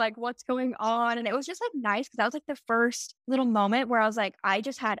was just like, what's going on? And it was just like nice because that was like the first little moment where I was like, I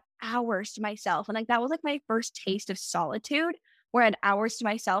just had hours to myself. And like that was like my first taste of solitude where I had hours to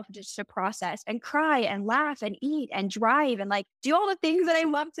myself just to process and cry and laugh and eat and drive and like do all the things that I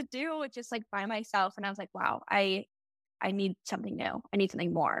love to do just like by myself. And I was like, wow, I need something new. I need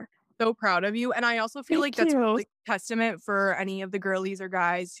something more. So proud of you. And I also feel like Thank that's you. like testament for any of the girlies or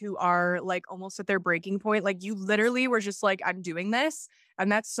guys who are like almost at their breaking point. Like you literally were just like, I'm doing this.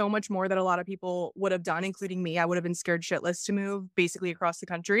 And that's so much more that a lot of people would have done, including me. I would have been scared shitless to move basically across the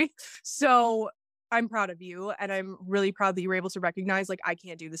country. So I'm proud of you. And I'm really proud that you were able to recognize like, I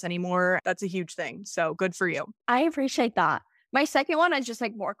can't do this anymore. That's a huge thing. So good for you. I appreciate that. My second one is just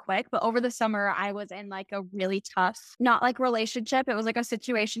like more quick, but over the summer, I was in like a really tough, not like relationship. It was like a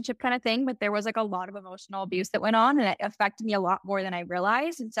situationship kind of thing, but there was like a lot of emotional abuse that went on and it affected me a lot more than I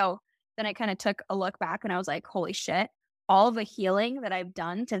realized. And so then I kind of took a look back and I was like, holy shit, all of the healing that I've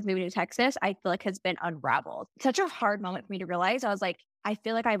done since moving to Texas, I feel like has been unraveled. Such a hard moment for me to realize. I was like, I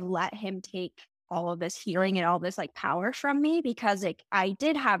feel like I've let him take all of this healing and all this like power from me because like I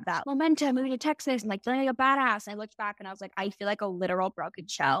did have that momentum moving to Texas and like feeling like a badass. And I looked back and I was like, I feel like a literal broken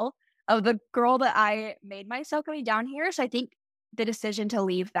shell of the girl that I made myself coming down here. So I think the decision to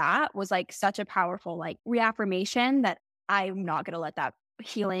leave that was like such a powerful like reaffirmation that I'm not going to let that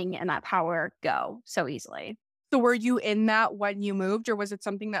healing and that power go so easily. So were you in that when you moved or was it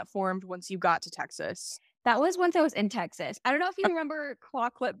something that formed once you got to Texas? That was once I was in Texas. I don't know if you remember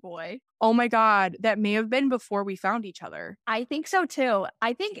Claw Clip Boy. Oh my God, that may have been before we found each other. I think so too.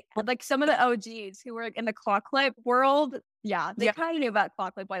 I think like some of the OGs who were in the Claw Clip world, yeah, they Yeah. kind of knew about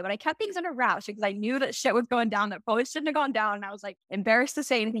Claw Clip Boy, but I kept things under wraps because I knew that shit was going down that probably shouldn't have gone down. And I was like embarrassed to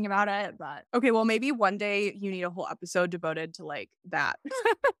say anything about it, but Okay, well, maybe one day you need a whole episode devoted to like that.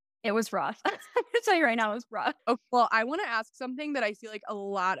 It was rough. I'm gonna tell you right now, it was rough. Oh, well, I want to ask something that I feel like a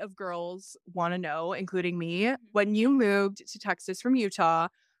lot of girls want to know, including me. When you moved to Texas from Utah,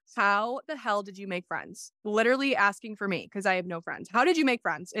 how the hell did you make friends? Literally asking for me because I have no friends. How did you make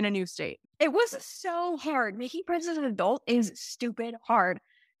friends in a new state? It was so hard. Making friends as an adult is stupid hard.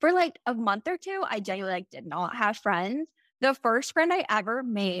 For like a month or two, I genuinely like did not have friends. The first friend I ever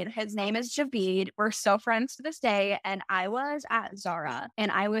made, his name is Javid. We're still friends to this day. And I was at Zara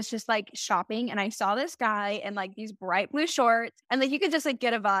and I was just like shopping and I saw this guy in like these bright blue shorts. And like you could just like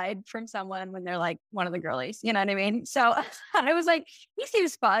get a vibe from someone when they're like one of the girlies. You know what I mean? So I was like, he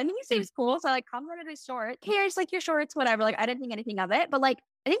seems fun. He seems cool. So I like complimented his shorts. Here's like your shorts, whatever. Like I didn't think anything of it. But like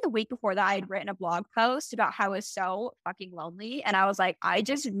I think the week before that, I had written a blog post about how I was so fucking lonely. And I was like, I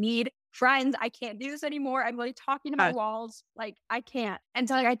just need friends. I can't do this anymore. I'm really talking to my walls. Like, I can't. And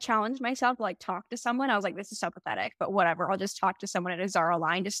so like I challenged myself to like talk to someone. I was like, this is so pathetic, but whatever. I'll just talk to someone at a Zara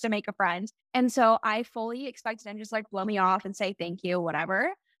line just to make a friend. And so I fully expected him to just like blow me off and say thank you,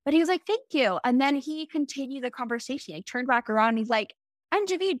 whatever. But he was like, thank you. And then he continued the conversation. He turned back around and he's like, I'm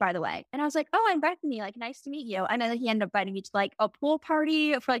Javid, by the way. And I was like, oh, I'm Bethany. Like, nice to meet you. And then he ended up inviting me to like a pool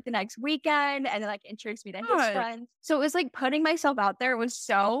party for like the next weekend and then like introduced me to his friends. So it was like putting myself out there was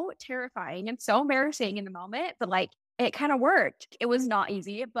so terrifying and so embarrassing in the moment, but like it kind of worked. It was not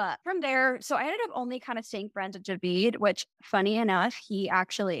easy, but from there, so I ended up only kind of staying friends with Javid, which funny enough, he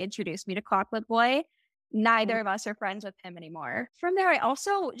actually introduced me to Chocolate Boy. Neither of us are friends with him anymore. From there, I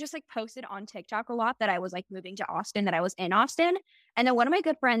also just like posted on TikTok a lot that I was like moving to Austin, that I was in Austin. And then one of my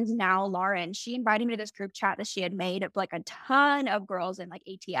good friends now, Lauren, she invited me to this group chat that she had made of like a ton of girls in like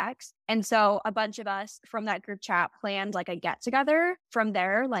ATX. And so a bunch of us from that group chat planned like a get together. From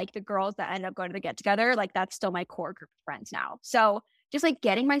there, like the girls that end up going to the get together, like that's still my core group of friends now. So just like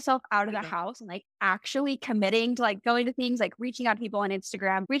getting myself out of the house and like actually committing to like going to things, like reaching out to people on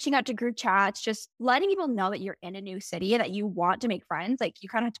Instagram, reaching out to group chats, just letting people know that you're in a new city, that you want to make friends. Like you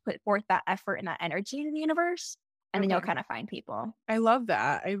kind of have to put forth that effort and that energy into the universe. And then you'll kind of find people. I love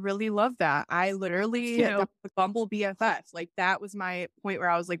that. I really love that. I literally, that was the Bumble BFF. Like that was my point where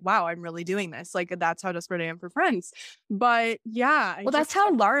I was like, wow, I'm really doing this. Like that's how desperate I am for friends. But yeah. Well, that's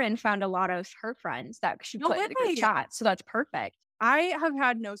how Lauren found a lot of her friends that she put in the group chat. So that's perfect. I have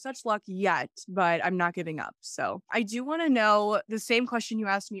had no such luck yet, but I'm not giving up. So I do want to know the same question you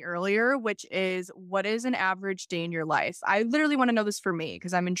asked me earlier, which is what is an average day in your life? I literally want to know this for me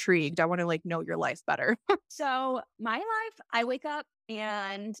because I'm intrigued. I want to like know your life better. So my life, I wake up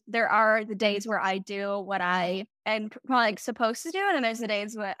and there are the days where I do what I am probably like supposed to do. And then there's the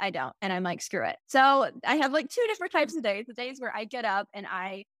days where I don't. And I'm like, screw it. So I have like two different types of days. The days where I get up and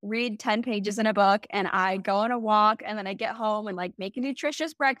I read 10 pages in a book and I go on a walk and then I get home and like make a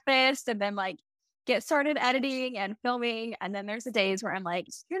nutritious breakfast and then like get started editing and filming. And then there's the days where I'm like,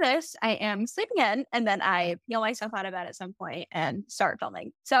 screw this, I am sleeping in. And then I peel myself out of bed at some point and start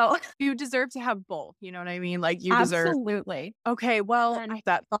filming. So you deserve to have both. You know what I mean? Like you deserve. Absolutely. Okay. Well, is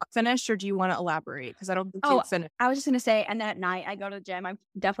that thought finished or do you want to elaborate? Because I don't think it's finished. I was just going to say, and then at night I go to the gym. I'm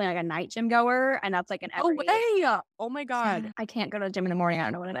definitely like a night gym goer. And that's like an every Oh my God. I can't go to the gym in the morning. I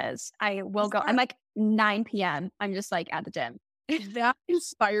don't know what it is. I will go. I'm like 9 p.m. I'm just like at the gym. That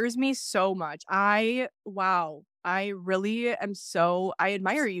inspires me so much. Wow. I really am I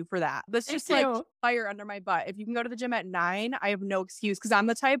admire you for that. That's just like fire under my butt. If you can go to the gym at 9, I have no excuse because I'm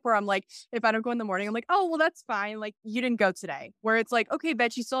the type where I'm like, if I don't go in the morning, I'm like, oh, well, that's fine. Like you didn't go today. Where it's like, okay,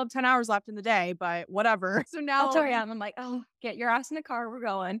 bet you still have 10 hours left in the day, but whatever. So now that's where I am. I'm like, oh, get your ass in the car. We're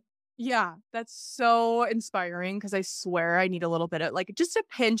going. Yeah, that's so inspiring because I swear I need a little bit of like just a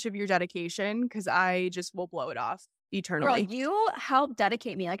pinch of your dedication because I just will blow it off eternally. Girl, you help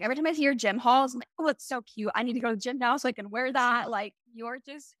dedicate me. Like every time I see your gym hauls, I'm like, oh, it's so cute. I need to go to the gym now so I can wear that. Like you're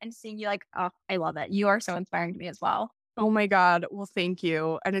just, and seeing you like, oh, I love it. You are so inspiring to me as well. Oh my God. Well, thank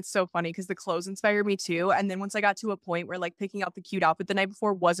you. And it's so funny because the clothes inspire me too. And then once I got to a point where like picking out the cute outfit the night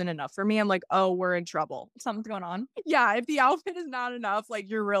before wasn't enough for me, I'm like, oh, we're in trouble. Something's going on. Yeah. If the outfit is not enough, like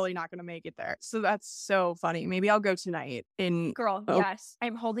you're really not going to make it there. So that's so funny. Maybe I'll go tonight Girl, yes.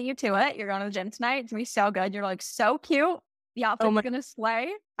 I'm holding you to it. You're going to the gym tonight. It's going to be so good. You're like so cute. The outfit's going to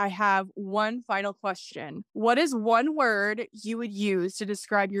slay. I have one final question. What is one word you would use to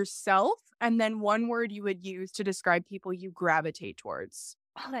describe yourself? And then one word you would use to describe people you gravitate towards?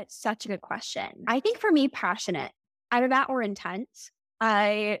 Oh, that's such a good question. I think for me, passionate. Either that or intense.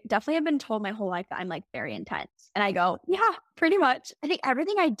 I definitely have been told my whole life that I'm like very intense. And I go, yeah, pretty much. I think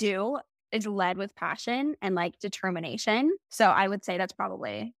everything I do is led with passion and like determination. So I would say that's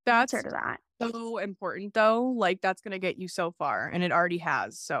probably answer to that. So important though. Like that's going to get you so far and it already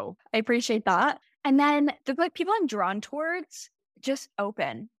has. So I appreciate that. And then the like people I'm drawn towards, just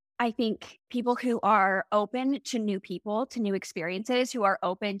open. I think people who are open to new people, to new experiences, who are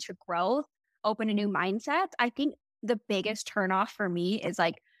open to growth, open to new mindsets. I think the biggest turnoff for me is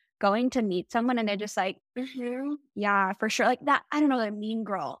like going to meet someone and they're just like, "Mhm, yeah, for sure." Like that, I don't know, the mean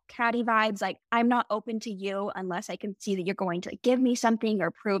girl, catty vibes. Like, I'm not open to you unless I can see that you're going to like, give me something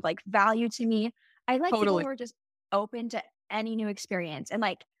or prove like value to me. I like people Totally. who are just open to any new experience and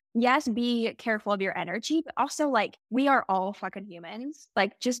like, yes, be careful of your energy, but also like we are all fucking humans.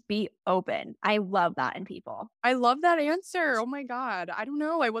 Like just be open. I love that in people. I love that answer. Oh my God. I don't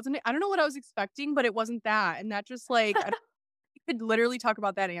know what I was expecting, but it wasn't that. And that just like, I could literally talk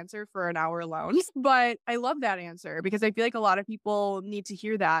about that answer for an hour alone. But I love that answer because I feel like a lot of people need to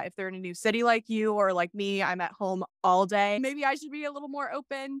hear that. If they're in a new city like you or like me, I'm at home all day. Maybe I should be a little more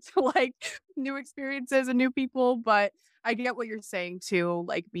open to like new experiences and new people. But I get what you're saying too,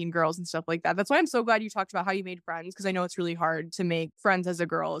 like mean girls and stuff like that. That's why I'm so glad you talked about how you made friends because I know it's really hard to make friends as a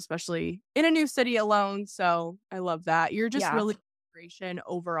girl, especially in a new city alone. So I love that. You're just Yeah. really inspiration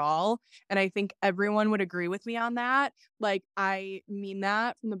overall. And I think everyone would agree with me on that. Like, I mean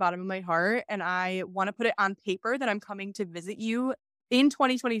that from the bottom of my heart. And I want to put it on paper that I'm coming to visit you in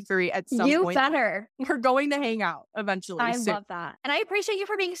 2023 at some You point. better. We're going to hang out eventually I soon. love that. And I appreciate you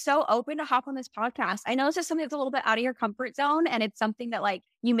for being so open to hop on this podcast. I know this is something that's a little bit out of your comfort zone and it's something that like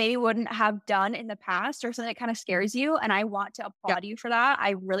you maybe wouldn't have done in the past or something that kind of scares you. And I want to Yeah. applaud you for that.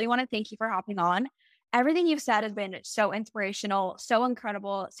 I really want to thank you for hopping on. Everything you've said has been so inspirational, so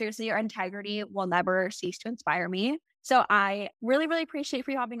incredible. Seriously, your integrity will never cease to inspire me. So I really, really appreciate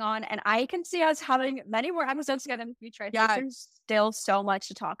for you hopping on. And I can see us having many more episodes together in the future. I think Yeah. there's still so much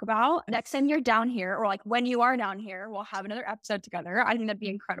to talk about. Next time you're down here, or like when you are down here, we'll have another episode together. I think that'd be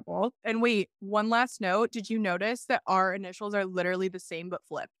incredible. And wait, one last note. Did you notice that our initials are literally the same but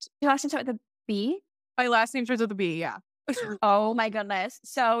flipped? You have to start with a B. My last name starts with a B. Yeah. Oh my goodness.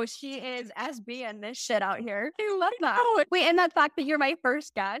 So she is SB in this shit out here. I love that. know. Wait, and that fact that you're my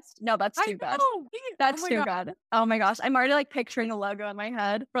first guest. No, that's I too good. know. That's Oh my too God. good. Oh my gosh. I'm already like picturing the logo in my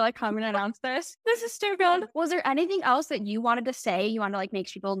head for like coming to announce this. This is too good. Was there anything else that you wanted to say? You want to like make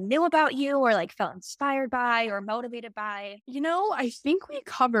sure people knew about you or like felt inspired by or motivated by? I think we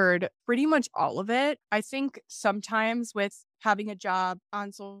covered pretty much all of it. I think sometimes with having a job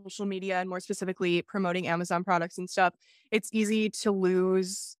on social media and more specifically promoting Amazon products and stuff, it's easy to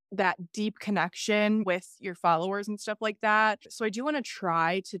lose that deep connection with your followers and stuff like that. So I do want to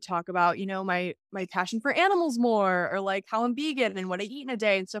try to talk about, my passion for animals more or like how I'm vegan and what I eat in a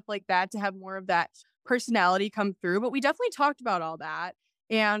day and stuff like that to have more of that personality come through. But we definitely talked about all that.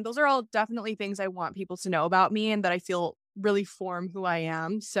 And those are all definitely things I want people to know about me and that I feel really form who I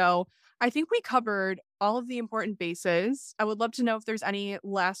am. So I think we covered all of the important bases. I would love to know if there's any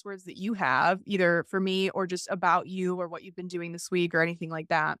last words that you have, either for me or just about you or what you've been doing this week or anything like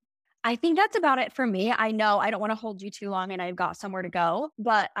that. I think that's about it for me. I know I don't want to hold you too long and I've got somewhere to go,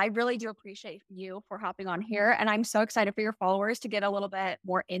 but I really do appreciate you for hopping on here. And I'm so excited for your followers to get a little bit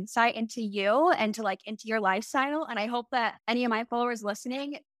more insight into you and to like into your lifestyle. And I hope that any of my followers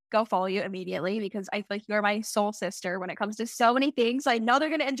listening go follow you immediately because I feel like you're my soul sister when it comes to so many things. I know they're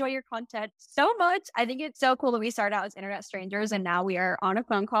going to enjoy your content so much. I think it's so cool that we started out as internet strangers and now we are on a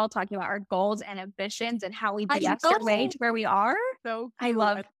phone call talking about our goals and ambitions and how we BS our way to where we are. So I cute.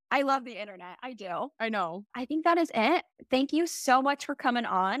 love the internet. I do. I know. I think that is it. Thank you so much for coming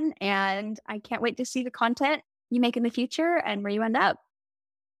on. And I can't wait to see the content you make in the future and where you end up.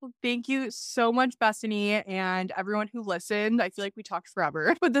 Well, thank you so much, Bethany, and everyone who listened. I feel like we talked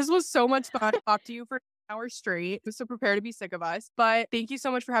forever, but this was so much fun to talk to you for an hour straight. So prepare to be sick of us. But thank you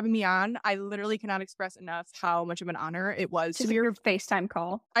so much for having me on. I literally cannot express enough how much of an honor it was to be your FaceTime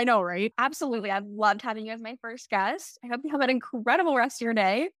call. I know, right? Absolutely. I've loved having you as my first guest. I hope you have an incredible rest of your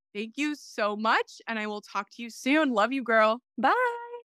day. Thank you so much. And I will talk to you soon. Love you, girl. Bye.